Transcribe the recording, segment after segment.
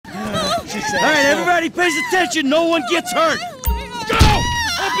Alright, everybody pays attention. No one gets hurt. Go!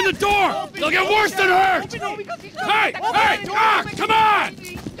 Open the door! They'll get worse than hurt! Hey! Hey! Ah! Come on!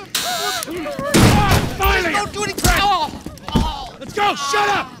 Ah, finally! Don't do anything! Let's go! Shut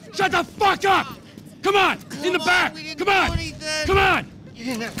up! Shut the fuck up! Come on! In the back! Come on! Come on!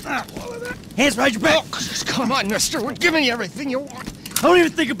 Hands behind your back. Oh, come on, mister. We're giving you everything you want. Don't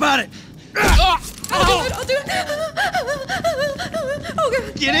even think about it. I'll do it. Oh,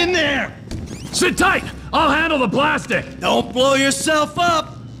 God. Get in there. Sit tight! I'll handle the plastic! Don't blow yourself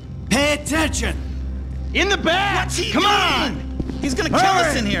up. Pay attention. In the back! What's he Come doing? on! He's gonna kill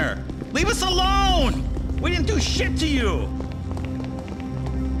us in here! Leave us alone! We didn't do shit to you!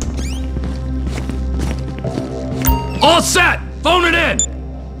 All set! Phone it in!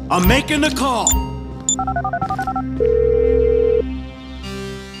 I'm making the call.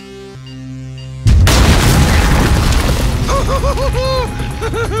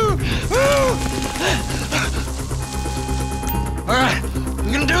 All right,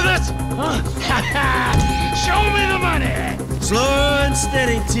 we gonna do this? Show me the money! Slow and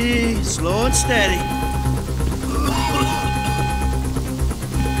steady, T. Slow and steady.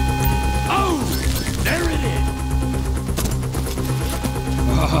 Oh! There it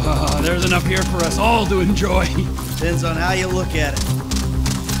is! There's enough here for us all to enjoy. Depends on how you look at it.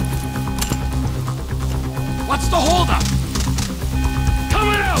 What's the holdup?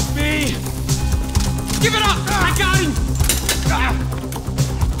 Coming out, B! Give it up! I got him!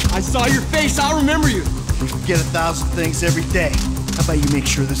 I saw your face. I'll remember you. We forget 1,000 things every day. How about you make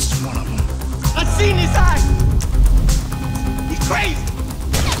sure this is one of them? I've seen his eyes. He's crazy.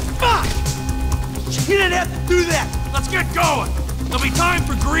 Fuck! You didn't have to do that! Let's get going! There'll be time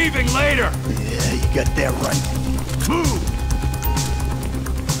for grieving later! Yeah, you got that right. Move!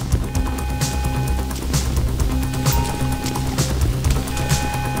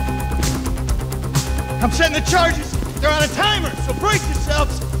 I'm setting the charges. They're on a timer, so brace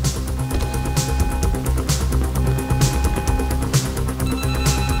yourselves.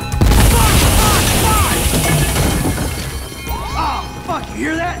 Oh, fuck, you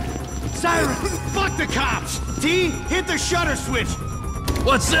hear that? Siren. Fuck the cops! T, hit the shutter switch!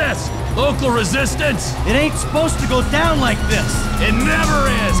 What's this? Local resistance? It ain't supposed to go down like this. It never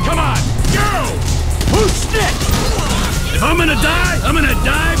is! Come on! Go! Who's snitch? If I'm gonna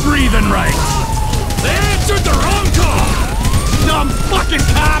die breathing right! They answered the wrong call! Dumb fucking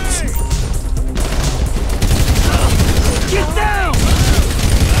cops! Get down!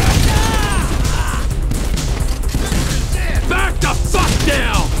 Back the fuck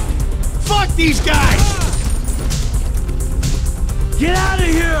down! Fuck these guys! Get out of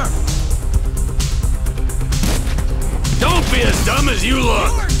here! Don't be as dumb as you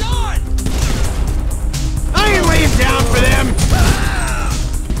look! I ain't laying down for them!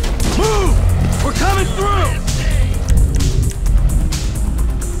 Move! We're coming through!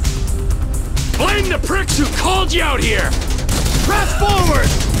 Blame the pricks who called you out here! Press forward!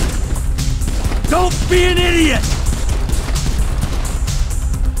 Don't be an idiot!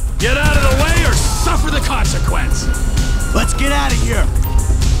 Get out of the way or suffer the consequence! Let's get out of here!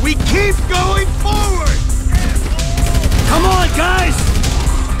 We keep going forward! Come on, guys!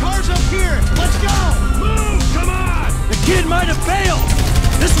 Car's up here! Let's go! Move! Come on! The kid might have failed!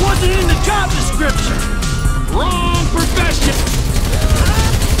 This wasn't in the job description! Wrong profession!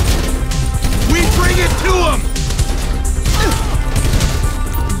 We bring it to him!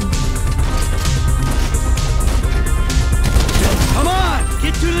 Come on!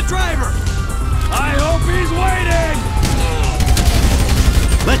 Get to the driver! I hope he's waiting!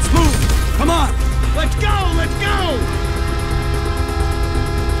 Let's move! Come on! Let's go! Let's go!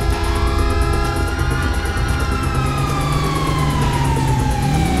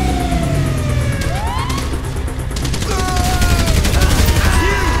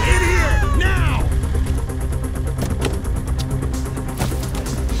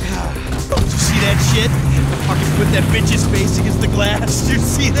 Shit. Fucking put that bitch's face against the glass. Did you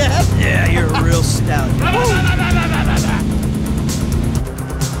see that? Yeah, you're a real stallion. Fuck,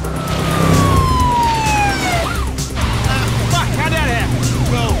 how'd that happen?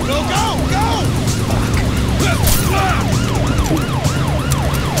 Go, go, go, go!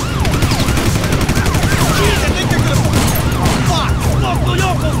 Jeez, I think they're gonna... Fuck! Local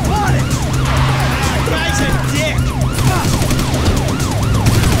yokel spotted! Guy's a dick!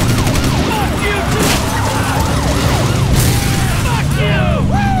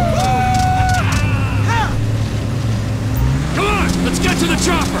 Let's get to the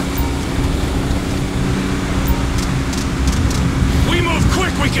chopper! We move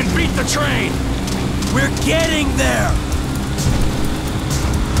quick, we can beat the train! We're getting there!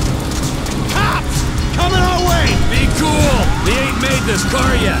 this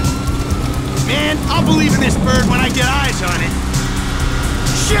car yet. Man, I'll believe in this bird when I get eyes on it.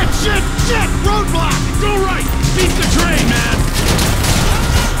 Shit! Roadblock! Go right! Beat the train, man!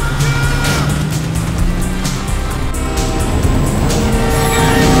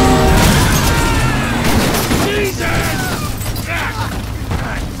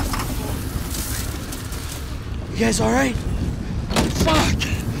 You guys alright? Fuck!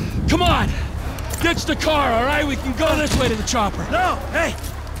 Come on! Ditch the car, alright? We can go this way to the chopper. No! Hey!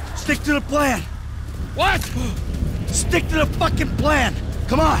 Stick to the plan! What? Stick to the fucking plan!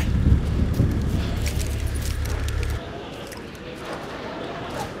 Come on!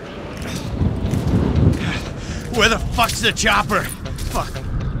 Where the fuck's the chopper? Fuck.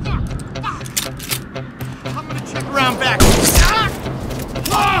 I'm gonna check around back.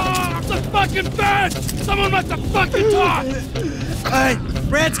 Ah! The fucking fence! Someone must have fucking talked! Alright,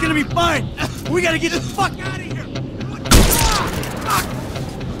 Brad's gonna be fine. We gotta get the fuck out of here.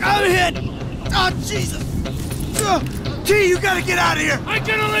 I'm hit. Oh, Jesus. T, you gotta get out of here. I'm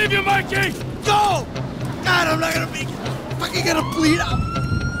gonna leave you, Mikey! Go! God, I'm not gonna be fucking gonna bleed out.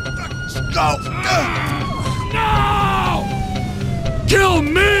 Go! No! Kill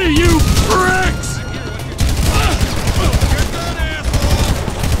me, you pricks!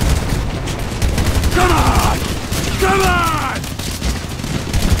 Come on! Come on!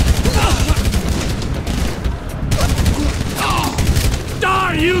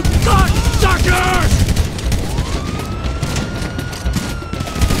 Die, you cocksuckers!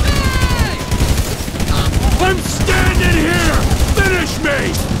 I'm standing here! Finish me!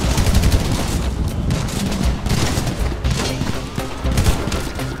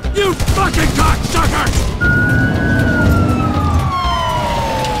 You fucking cocksuckers!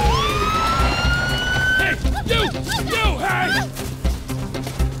 Hey, you, hey!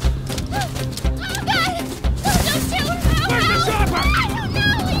 Oh, God! Don't shoot! Where's the chopper? I don't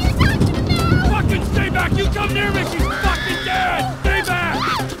know! What are you talking about? Fucking stay back! You come near me, she's fucking dead! Stay back!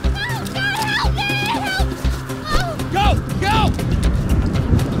 Oh, God, help me! Help! Oh. Go! Go!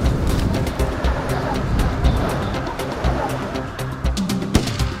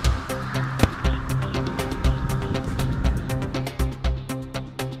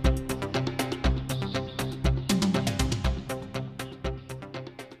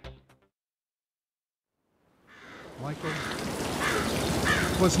 Michael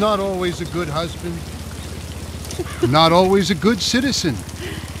was not always a good husband, not always a good citizen.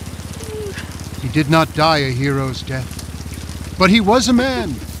 He did not die a hero's death, but he was a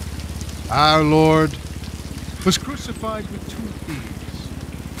man. Our Lord was crucified with 2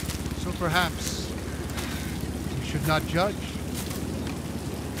 thieves, so perhaps we should not judge.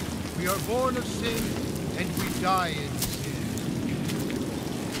 We are born of sin, and we die in sin.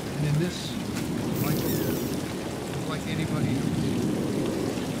 And in this, Michael, like anybody else.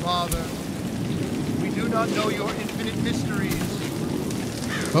 Father, we do not know your infinite mysteries,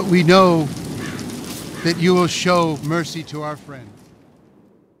 but we know that you will show mercy to our friend.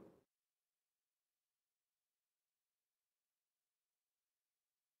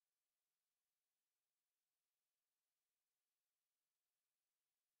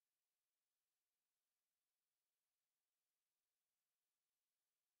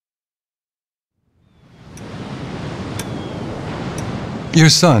 Your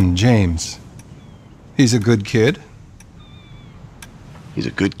son, James. He's a good kid. He's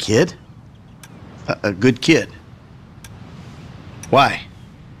a good kid? A good kid? Why?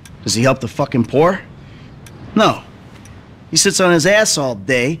 Does he help the fucking poor? No. He sits on his ass all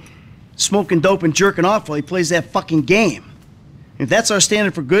day, smoking dope and jerking off while he plays that fucking game. If that's our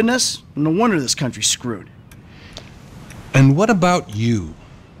standard for goodness, no wonder this country's screwed. And what about you?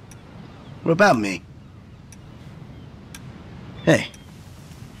 What about me? Hey.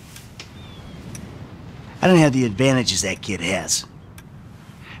 I don't have the advantages that kid has.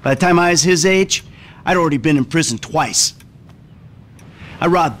 By the time I was his age, I'd already been in prison twice. I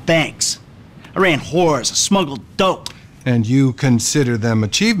robbed banks. I ran whores. I smuggled dope. And you consider them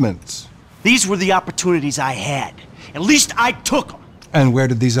achievements? These were the opportunities I had. At least I took them. And where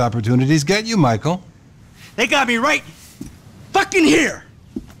did these opportunities get you, Michael? They got me right fucking here.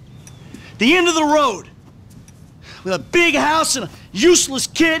 The end of the road. With a big house and a useless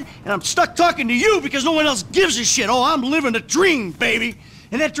kid, and I'm stuck talking to you because no one else gives a shit. Oh, I'm living a dream, baby.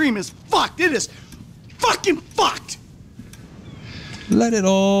 And that dream is fucked. It is fucking fucked. Let it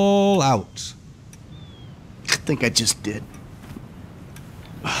all out. I think I just did.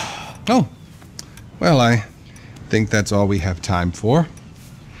 Oh. Well, I think that's all we have time for.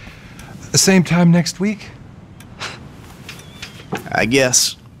 The same time next week? I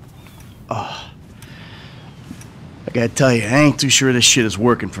guess. I I gotta tell you, I ain't too sure this shit is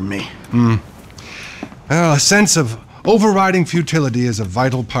working for me. Well, a sense of overriding futility is a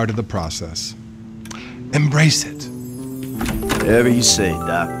vital part of the process. Embrace it. Whatever you say,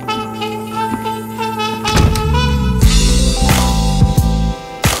 Doc.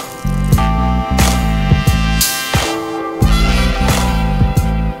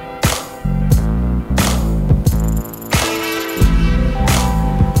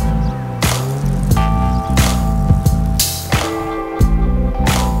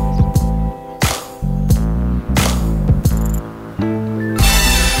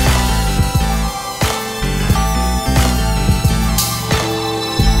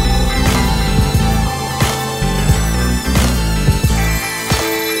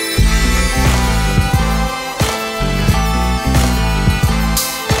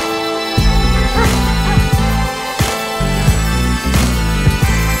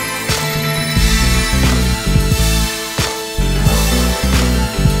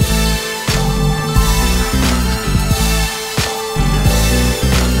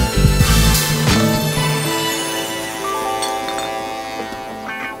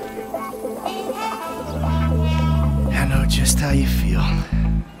 How you feel?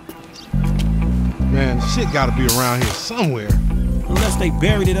 Man, the shit gotta be around here somewhere. Unless they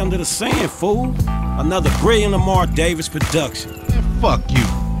buried it under the sand, fool. Another brilliant Lamar Davis production. Man, fuck you.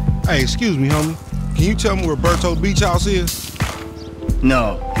 Hey, excuse me, homie. Can you tell me where Berto Beach House is?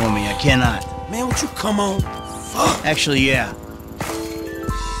 No, homie, I cannot. Man, won't you come on? Fuck. Actually, yeah.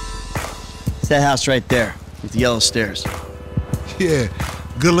 It's that house right there, with the yellow stairs. Yeah,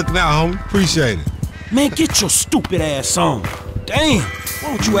 good looking out, homie. Appreciate it. Man, get your stupid ass on. Damn,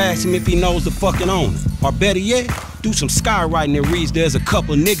 why don't you ask him if he knows the fucking owner? Or better yet, do some skywriting that reads there's a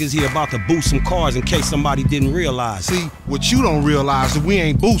couple niggas here about to boost some cars in case somebody didn't realize. See, what you don't realize is we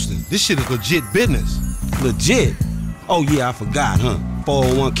ain't boosting. This shit is legit business. Legit? Oh yeah, I forgot, huh?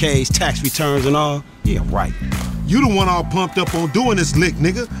 401ks, tax returns and all? Yeah, right. You the one all pumped up on doing this lick,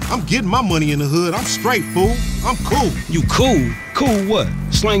 nigga. I'm getting my money in the hood. I'm straight, fool. I'm cool. You cool? Cool what?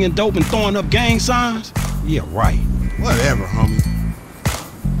 Slinging dope and throwing up gang signs? Yeah, right. Whatever, homie.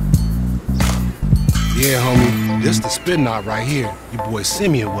 Yeah, homie. This the spin knot right here. Your boy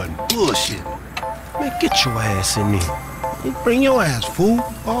Simeon wasn't bullshit. Man, get your ass in there. You bring your ass, fool.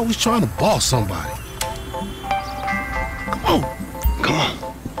 Always trying to boss somebody. Come on. Come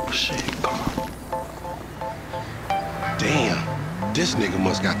on. Shit, come on. Damn. This nigga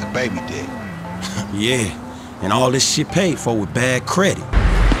must got the baby dick. Yeah, and all this shit paid for with bad credit.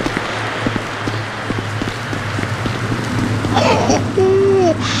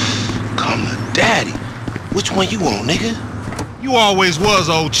 Come to daddy. Which one you want, nigga? You always was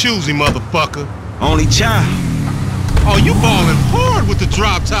old choosy, motherfucker. Only child. Oh, you ballin' hard with the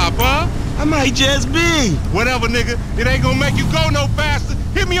drop top, huh? I might just be. Whatever, nigga. It ain't gonna make you go no faster.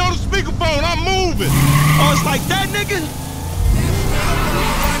 Hit me on the speakerphone. I'm moving. Oh, it's like that, nigga?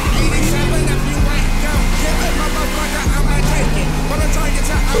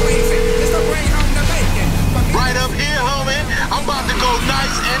 Right up here, homie. I'm about to go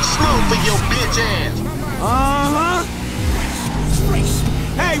nice and slow for your bitch ass. Uh-huh.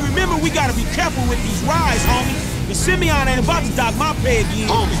 Hey, remember we gotta be careful with these rides, homie. The Simeon ain't about to dock my pay again.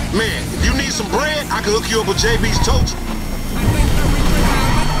 Homie, man, if you need some bread, I can hook you up with JB's toast.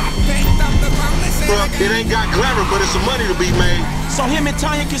 Bruh, it ain't got glamour, but it's some money to be made. So him and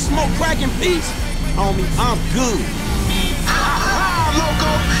Tanya can smoke crack in peace? Homie, I'm good. Ha,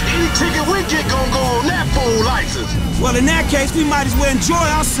 loco, any ticket we get gon' go on that fool license. Well, in that case, we might as well enjoy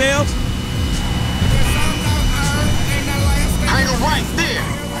ourselves. Hang her right there.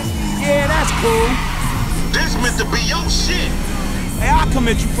 Yeah, that's cool. This meant to be your shit. Hey, I'll come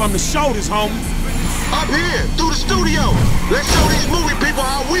at you from the shoulders, homie. Up here, through the studio. Let's show these movie people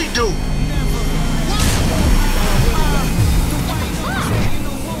how we do.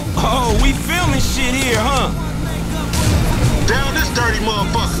 Oh, we filming shit here, huh? Down this dirty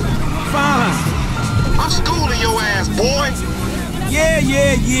motherfucker. Fine. I'm schooling your ass, boy. Yeah.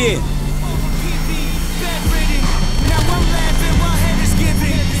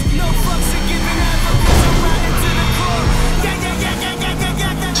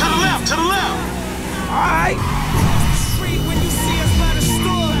 To the left. All right.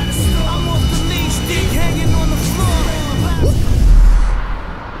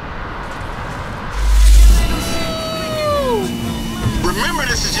 Remember,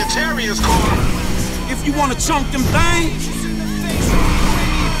 this is your Terrier's car. If you want to chunk them things.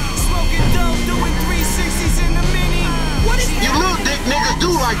 You little dick niggas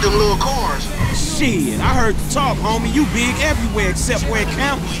do like them little cars. Shit, I heard the talk, homie. You big everywhere except where it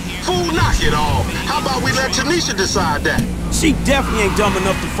counts. Fool, knock it off. How about we let Tanisha decide that? She definitely ain't dumb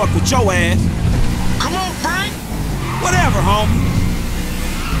enough to fuck with your ass. Come on, Frank. Whatever, homie.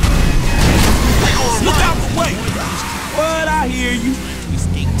 We going Look right. out the way. What? I hear you.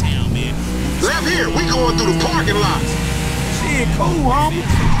 Left here. We going through the parking lot. Shit, cool, homie.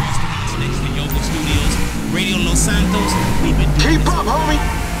 Radio Los Santos, we've been doing Keep up, homie.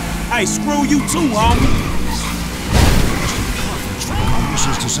 Hey, screw you too, homie.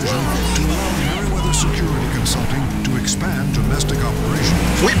 Congress's decision to allow Merriweather Security Consulting to expand domestic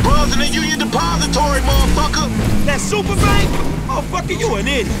operations. We buzzing the Union Depository, motherfucker. That super bank? Motherfucker, you an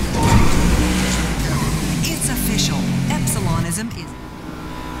idiot. It's official. Epsilonism is...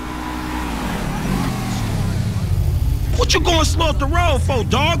 What you going slow up the road for,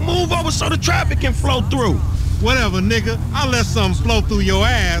 dog? Move over so the traffic can flow through. Whatever, nigga. I'll let something flow through your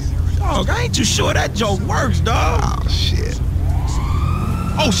ass. Dog, I ain't too sure that joke works, dog. Oh, shit.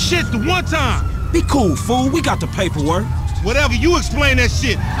 Oh, shit, the one time. Be cool, fool. We got the paperwork. Whatever, you explain that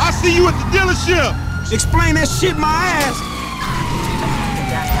shit. I'll see you at the dealership. Explain that shit my ass.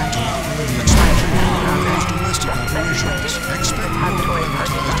 Domestic operations. Expect high security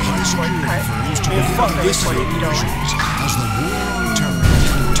firms to begin listening operations as the war on terror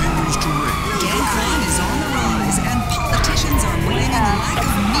continues to rage. Gang crime is on the rise, and politicians are blaming lack of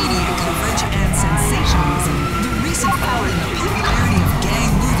media coverage and sensationalism. The recent fall in the popularity of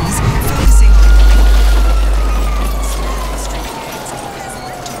gang movies focusing on has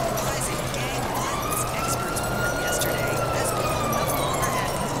led to a rise in gang violence. Experts warned yesterday as people no longer had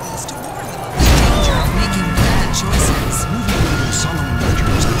movies to warn them of the danger of making bad choices. Movie label Solomon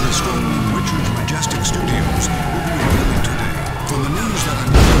Pictures at the historic Richards Majestic Studios will be revealing today. From the news that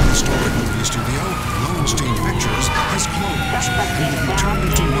another historic movie studio, Lowenstein Pictures, has closed and will be turned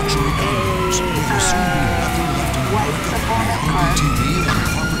into luxury condos. There will soon be nothing left in America but TV and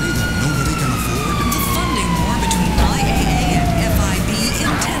property that nobody can afford. The funding war between IAA and FIB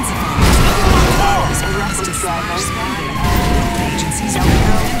intensifies. To slash spending. Both agencies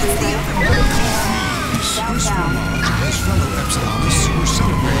recommend the other. Chris Lamar and his fellow Epsilonists were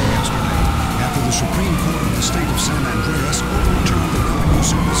celebrating yesterday after the Supreme Court of the state of San Andreas overturned the Revenue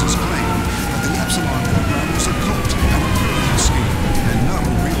Service's claim that the Epsilon program was a cult and a pyramid scheme and not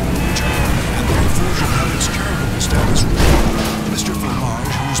a real religion, and therefore should have its charitable status restored. Mr. Lamar,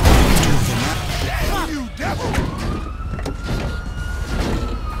 who was believed to have amassed... You devil!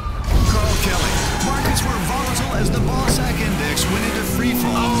 Carl Kelly. Markets were volatile as the Bossack Index went into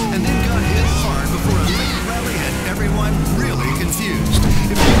freefall and then got hit hard before a late rally had everyone really confused.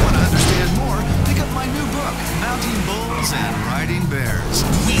 If you want to understand more, pick up my new book, Mounting Bulls and Riding Bears.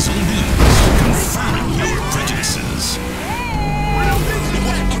 Weasel News, confirming your prejudices.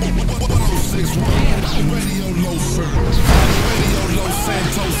 Radio Los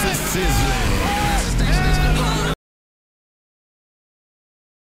Santos is sizzling.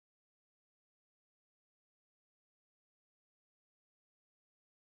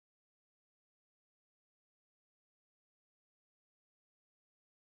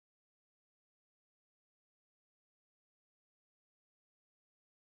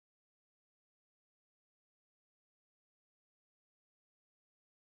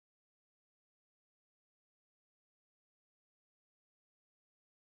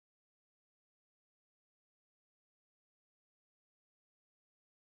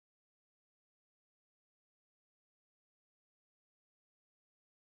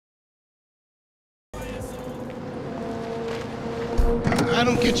 I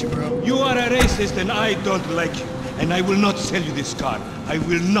don't get you, bro. You are a racist and I don't like you. And I will not sell you this car. I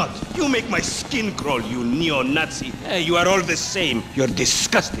will not. You make my skin crawl, you neo-Nazi. Hey, you are all the same. You're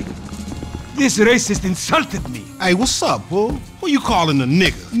disgusting. This racist insulted me. Hey, what's up, fool? Who you calling a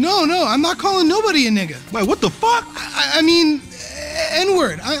nigga? No, I'm not calling nobody a nigga. Wait, what the fuck? I mean,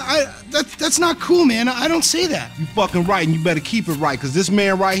 N-word. That's not cool, man. I don't say that. You fucking right, and you better keep it right, because this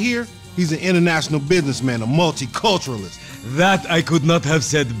man right here, he's an international businessman, a multiculturalist. That I could not have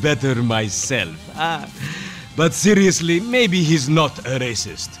said better myself. But seriously, maybe he's not a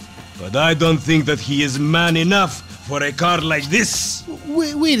racist. But I don't think that he is man enough for a car like this.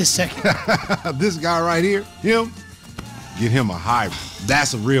 Wait a second. This guy right here, him, get him a hybrid.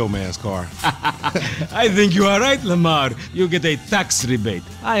 That's a real man's car. I think you are right, Lamar. You get a tax rebate.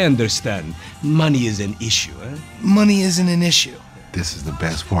 I understand. Money is an issue, eh? Money isn't an issue. This is the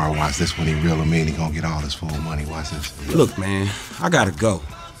best part. Watch this when he reel him in. He gonna get all his full money. Watch this. Look, man, I gotta go.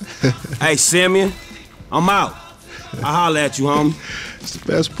 Hey, Simeon, I'm out. I'll holler at you, homie. It's the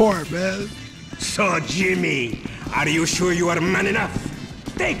best part, man. So, Jimmy, are you sure you are man enough?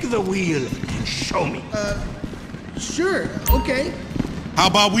 Take the wheel. Show me. Sure, okay. How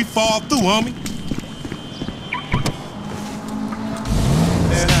about we fall through, homie?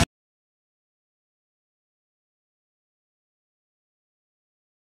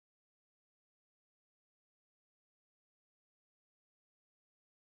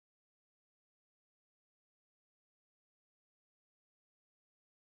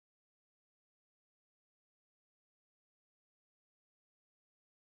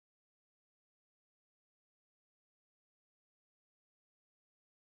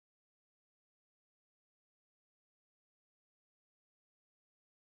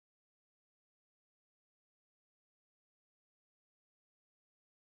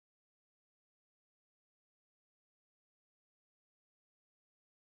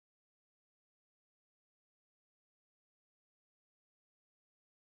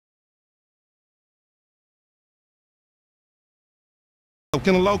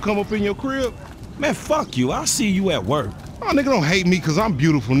 Can a low come up in your crib? Man, fuck you. I'll see you at work. Oh, nigga, don't hate me because I'm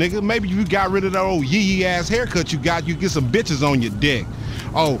beautiful, nigga. Maybe you got rid of that old yee-yee-ass haircut you got, you get some bitches on your dick.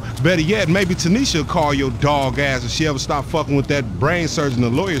 Oh, better yet, maybe Tanisha will call your dog ass if she ever stop fucking with that brain surgeon, the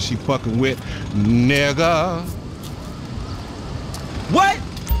lawyer she fucking with, nigga. What?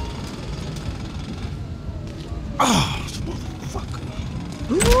 Oh, motherfucker.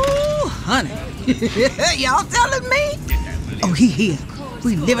 Ooh, honey. Y'all telling me? Oh, he here.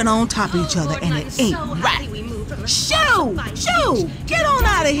 We living on top of each other, and it ain't right. Shoo! Shoo! Get on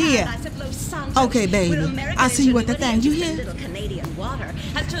out of here! Okay, baby. I see you at the thing. You hear?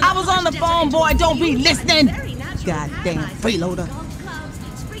 I was on the phone, boy. Don't be listening. Goddamn freeloader.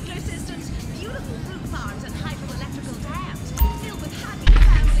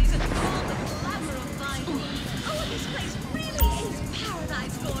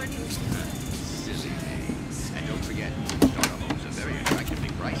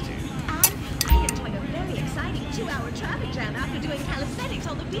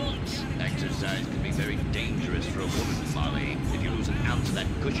 Exercise can be very dangerous for a woman, Molly. If you lose an ounce of that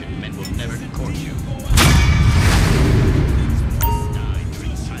cushion, men will never court you.